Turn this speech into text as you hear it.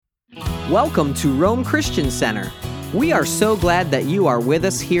Welcome to Rome Christian Center. We are so glad that you are with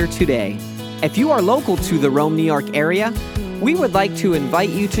us here today. If you are local to the Rome, New York area, we would like to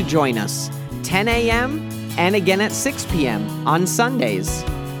invite you to join us 10 a.m. and again at 6 p.m. on Sundays.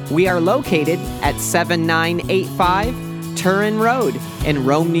 We are located at 7985 Turin Road in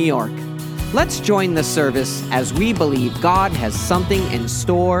Rome, New York. Let's join the service as we believe God has something in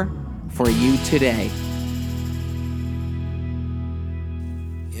store for you today.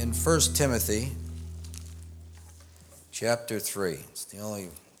 In 1 Timothy chapter 3, it's the only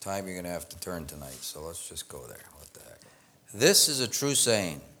time you're going to have to turn tonight, so let's just go there. What the heck? This is a true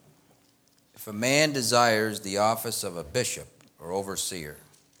saying. If a man desires the office of a bishop or overseer,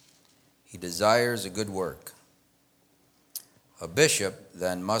 he desires a good work. A bishop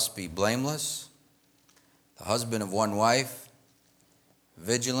then must be blameless, the husband of one wife,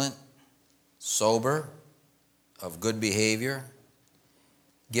 vigilant, sober, of good behavior,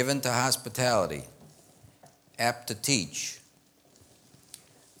 given to hospitality, apt to teach,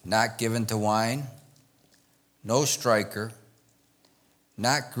 not given to wine, no striker,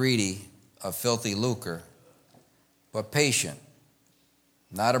 not greedy of filthy lucre, but patient,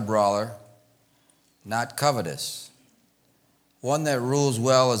 not a brawler, not covetous, one that rules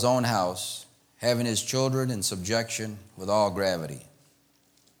well his own house, having his children in subjection with all gravity.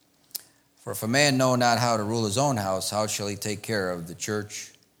 For if a man know not how to rule his own house, how shall he take care of the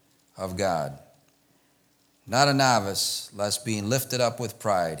church of God? Not a novice, lest being lifted up with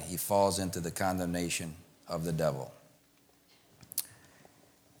pride, he falls into the condemnation of the devil.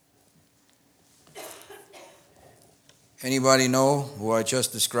 Anybody know who I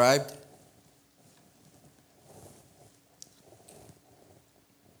just described?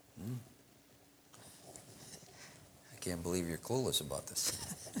 I can't believe you're clueless about this.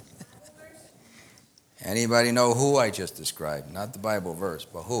 Anybody know who I just described? Not the Bible verse,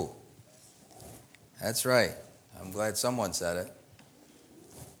 but who? That's right. I'm glad someone said it.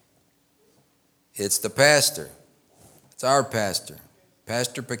 It's the pastor. It's our pastor,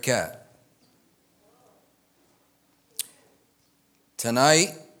 Pastor Paquette. Tonight,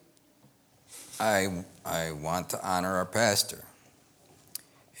 I want to honor our pastor.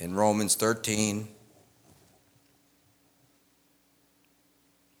 In Romans 13,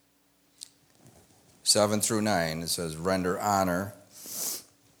 (7 through 9), it says, render honor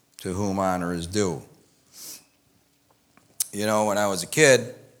to whom honor is due. You know, when I was a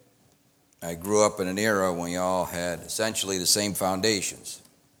kid, I grew up in an era when you all had essentially the same foundations,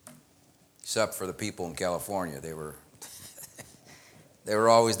 except for the people in California. They were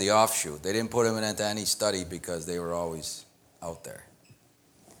always the offshoot. They didn't put them into any study because they were always out there.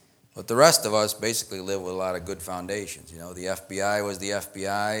 But the rest of us basically lived with a lot of good foundations. You know, the FBI was the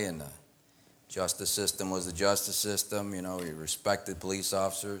FBI, and the justice system was the justice system. You know, you respected police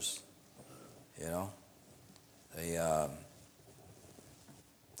officers. You know,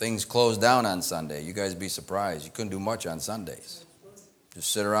 things closed down on Sunday. You guys be surprised. You couldn't do much on Sundays.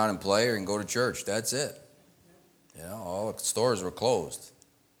 Just sit around and play or and go to church. That's it. You know, all the stores were closed.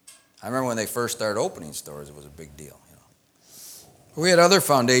 I remember when they first started opening stores, it was a big deal. You know, we had other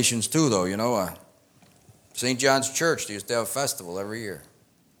foundations too, though. You know, St. John's Church, they used to have a festival every year.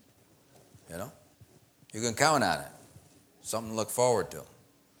 You know, you can count on it. Something to look forward to.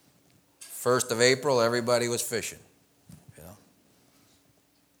 1st of April, everybody was fishing. You know,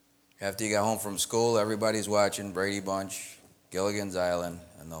 after you got home from school, everybody's watching Brady Bunch, Gilligan's Island,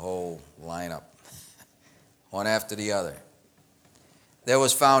 and the whole lineup, one after the other. There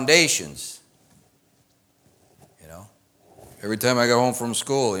was foundations. You know, every time I got home from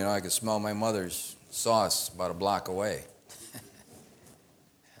school, you know, I could smell my mother's sauce about a block away.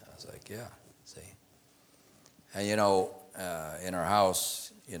 I was like, yeah. And, you know, in our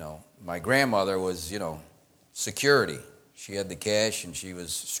house, you know, my grandmother was, you know, security. She had the cash, and she was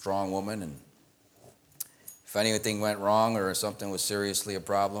a strong woman. And if anything went wrong or something was seriously a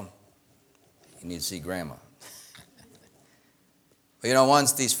problem, you need to see Grandma. But, you know,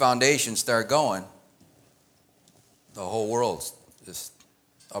 once these foundations start going, the whole world's just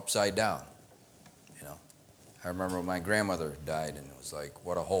upside down. You know, I remember when my grandmother died, and it was like,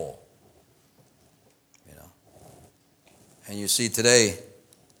 what a hole. And you see today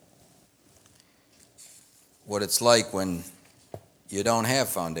what it's like when you don't have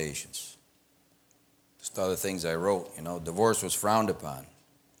foundations. Just other things I wrote, you know, divorce was frowned upon.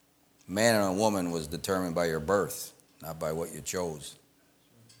 A man and a woman was determined by your birth, not by what you chose.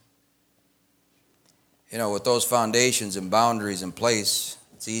 You know, with those foundations and boundaries in place,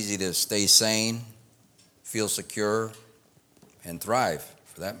 it's easy to stay sane, feel secure, and thrive,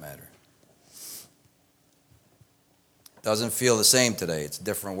 for that matter. Doesn't feel the same today. It's a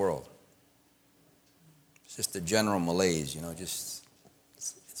different world. It's just a general malaise, just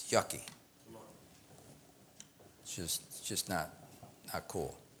it's yucky. It's just not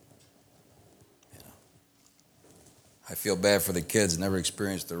cool. I feel bad for the kids, never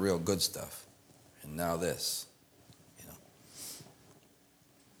experienced the real good stuff. And now this.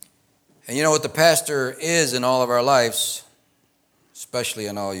 And you know what the pastor is in all of our lives, especially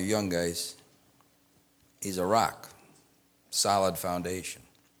in all you young guys? He's a rock, solid foundation.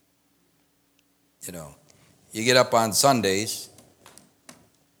 You get up on Sundays,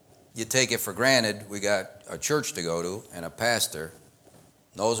 you take it for granted we got a church to go to and a pastor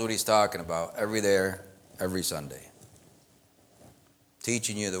knows what he's talking about every Sunday.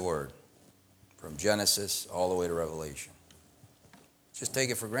 Teaching you the Word from Genesis all the way to Revelation. Just take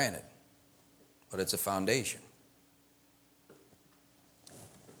it for granted, but it's a foundation.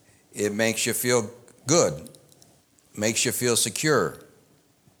 It makes you feel good, makes you feel secure.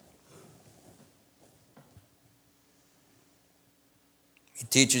 He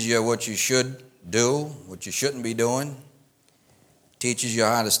teaches you what you should do, what you shouldn't be doing. Teaches you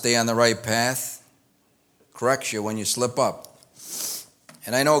how to stay on the right path. Corrects you when you slip up.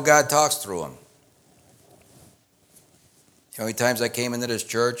 And I know God talks through him. How many times I came into this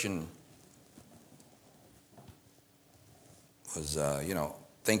church and was,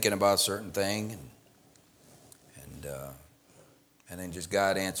 thinking about a certain thing, and then just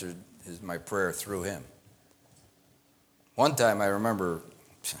God answered my prayer through him. One time I remember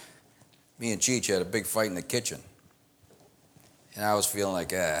me and Cheech had a big fight in the kitchen, and I was feeling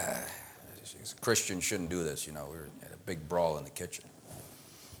like, Christians shouldn't do this. We had a big brawl in the kitchen.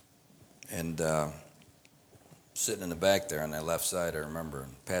 And sitting in the back there on that left side, I remember,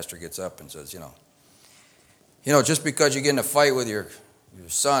 and the pastor gets up and says, just because you get in a fight with your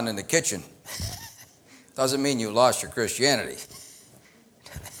son in the kitchen doesn't mean you lost your Christianity.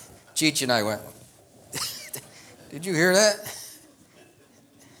 Cheech and I went, did you hear that?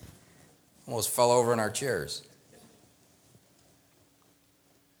 Almost fell over in our chairs.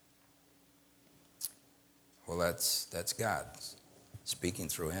 Well, that's God speaking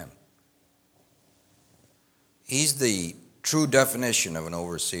through him. He's the true definition of an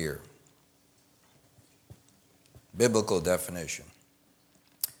overseer. Biblical definition.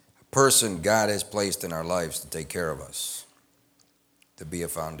 A person God has placed in our lives to take care of us, to be a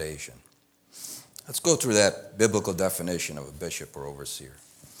foundation. Let's go through that biblical definition of a bishop or overseer.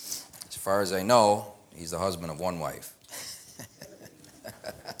 As far as I know, he's the husband of one wife.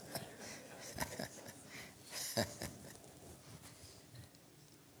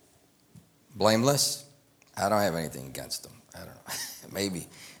 Blameless? I don't have anything against him. I don't know.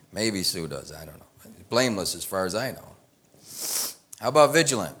 Maybe Sue does. I don't know. Blameless as far as I know. How about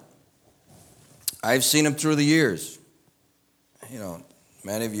vigilant? I've seen him through the years.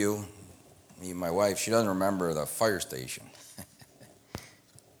 Many of you, me and my wife, she doesn't remember the fire station.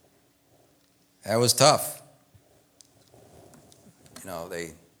 That was tough.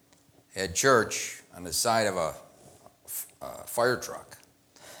 They had church on the side of a fire truck.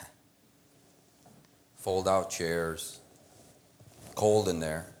 Fold-out chairs, cold in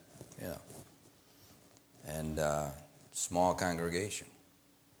there, and small congregation.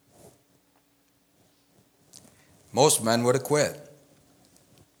 Most men would have quit.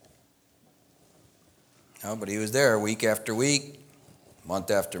 But he was there week after week,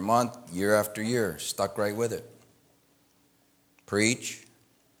 month after month, year after year, stuck right with it. Preach,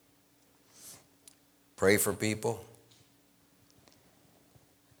 pray for people,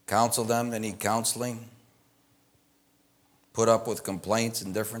 counsel them that need counseling, put up with complaints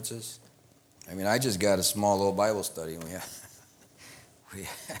and differences. I just got a small little Bible study, and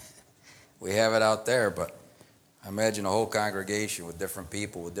we have it out there, but imagine a whole congregation with different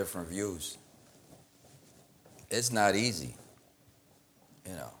people with different views. It's not easy,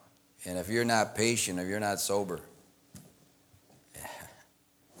 and if you're not patient, if you're not sober,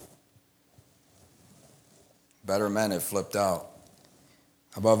 better men have flipped out.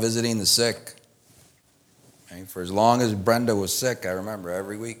 How about visiting the sick? For as long as Brenda was sick, I remember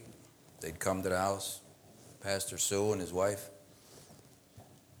every week they'd come to the house. Pastor Sue and his wife.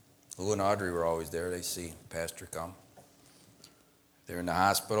 Lou and Audrey were always there. They'd see Pastor come. They're in the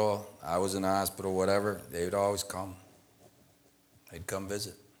hospital. I was in the hospital, whatever. They would always come. They'd come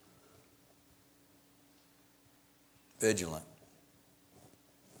visit. Vigilant.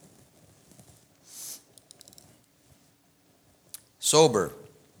 Sober.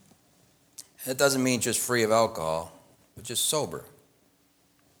 It doesn't mean just free of alcohol, but just sober.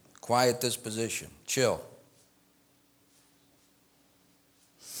 Quiet disposition. Chill.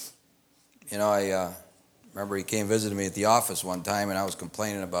 I remember he came visiting me at the office one time, and I was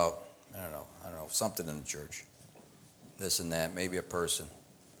complaining about, I don't know something in the church. This and that, maybe a person.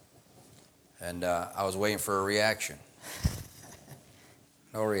 And I was waiting for a reaction.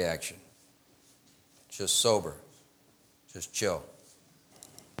 No reaction. Just sober. Just chill.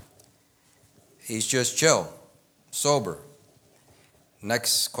 He's just chill. Sober.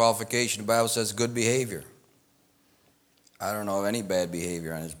 Next qualification, the Bible says good behavior. I don't know of any bad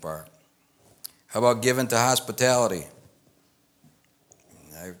behavior on his part. How about giving to hospitality?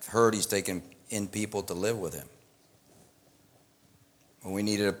 I've heard he's taken in people to live with him. When we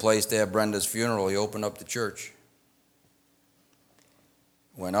needed a place to have Brenda's funeral, he opened up the church.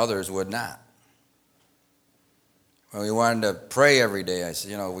 When others would not. When we wanted to pray every day, I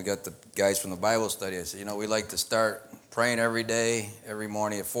said, we got the guys from the Bible study. I said, we like to start praying every day, every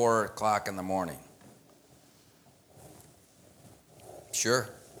morning at 4 o'clock in the morning. Sure.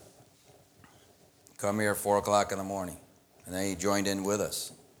 Come here at 4 o'clock in the morning. And then he joined in with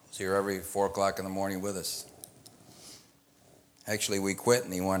us. He was here every 4 o'clock in the morning with us. Actually, we quit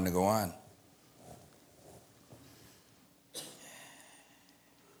and he wanted to go on.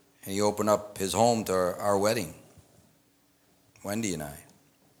 And he opened up his home to our wedding, Wendy and I.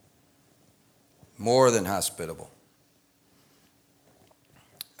 More than hospitable.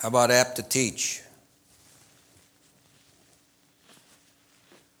 How about apt to teach?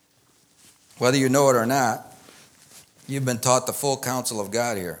 Whether you know it or not, you've been taught the full counsel of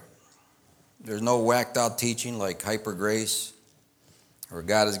God here. There's no whacked out teaching like hyper grace, or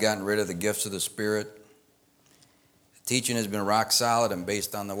God has gotten rid of the gifts of the Spirit. The teaching has been rock solid and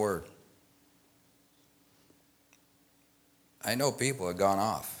based on the Word. I know people have gone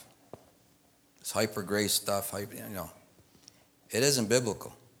off. This hyper grace stuff, it isn't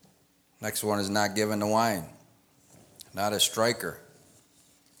biblical. Next one is not given to wine, not a striker,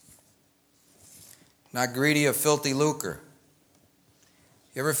 not greedy of filthy lucre.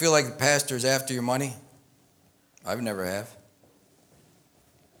 You ever feel like the pastor's after your money? I've never have.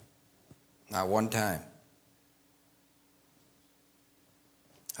 Not one time.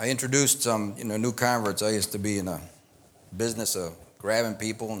 I introduced some new converts. I used to be in a business of grabbing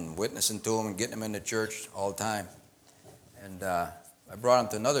people and witnessing to them and getting them into church all the time. And I brought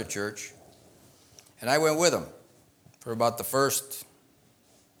them to another church, and I went with them for about the first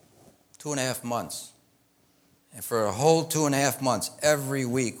 2.5 months. And for a whole 2.5 months, every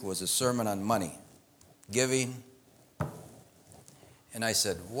week was a sermon on money, giving. And I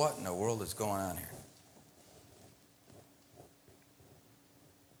said, what in the world is going on here?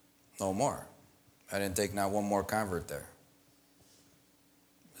 No more. I didn't take not one more convert there.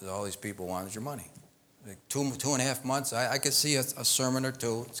 Because all these people wanted your money. Like 2.5 months, I could see a sermon or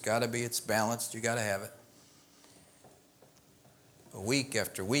two. It's balanced. You got to have it. But week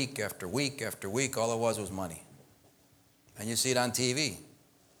after week after week after week, all it was money. And you see it on TV.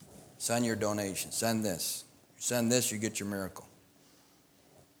 Send your donation. Send this. Send this, you get your miracle.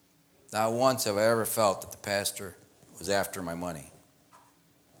 Not once have I ever felt that the pastor was after my money.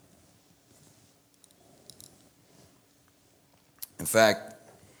 In fact,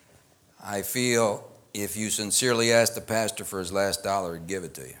 I feel if you sincerely ask the pastor for his last dollar, he'd give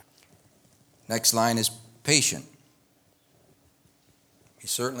it to you. Next line is patient. He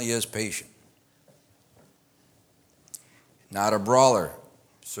certainly is patient. Not a brawler.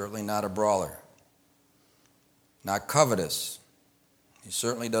 Certainly not a brawler. Not covetous. He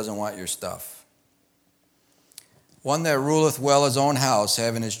certainly doesn't want your stuff. One that ruleth well his own house,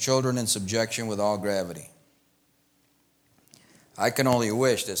 having his children in subjection with all gravity. I can only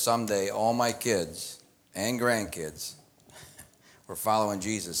wish that someday all my kids and grandkids were following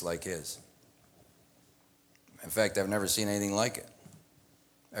Jesus like his. In fact, I've never seen anything like it.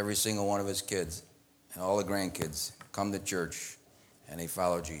 Every single one of his kids and all the grandkids come to church and they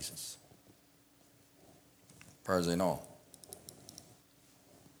follow Jesus. As far as I know.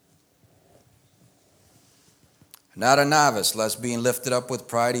 Not a novice, lest being lifted up with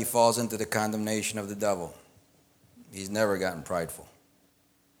pride he falls into the condemnation of the devil. He's never gotten prideful.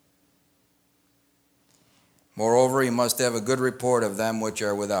 Moreover, he must have a good report of them which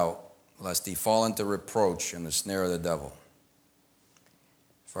are without, lest he fall into reproach and the snare of the devil.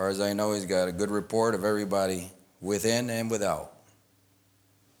 As far as I know, he's got a good report of everybody within and without.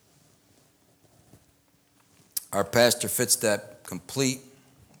 Our pastor fits that complete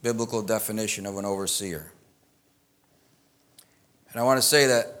biblical definition of an overseer. And I want to say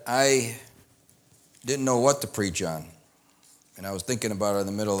that I didn't know what to preach on. And I was thinking about it in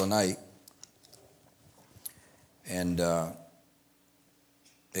the middle of the night. And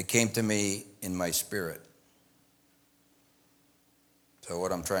it came to me in my spirit. So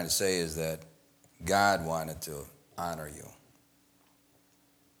what I'm trying to say is that God wanted to honor you.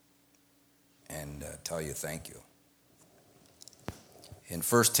 and tell you thank you. In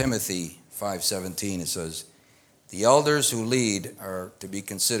 1 Timothy 5:17 it says, "The elders who lead are to be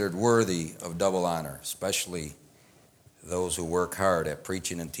considered worthy of double honor, especially those who work hard at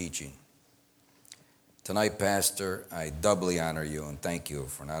preaching and teaching." Tonight, Pastor, I doubly honor you and thank you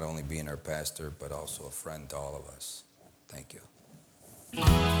for not only being our pastor, but also a friend to all of us. Thank you.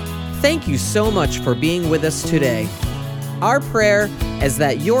 Thank you so much for being with us today. Our prayer is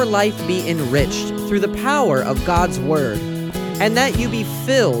that your life be enriched through the power of God's Word, and that you be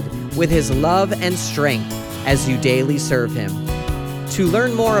filled with His love and strength as you daily serve Him. To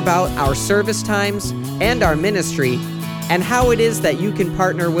learn more about our service times and our ministry, and how it is that you can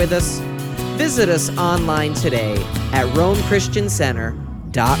partner with us, visit us online today at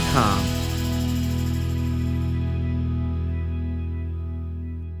RomeChristianCenter.com.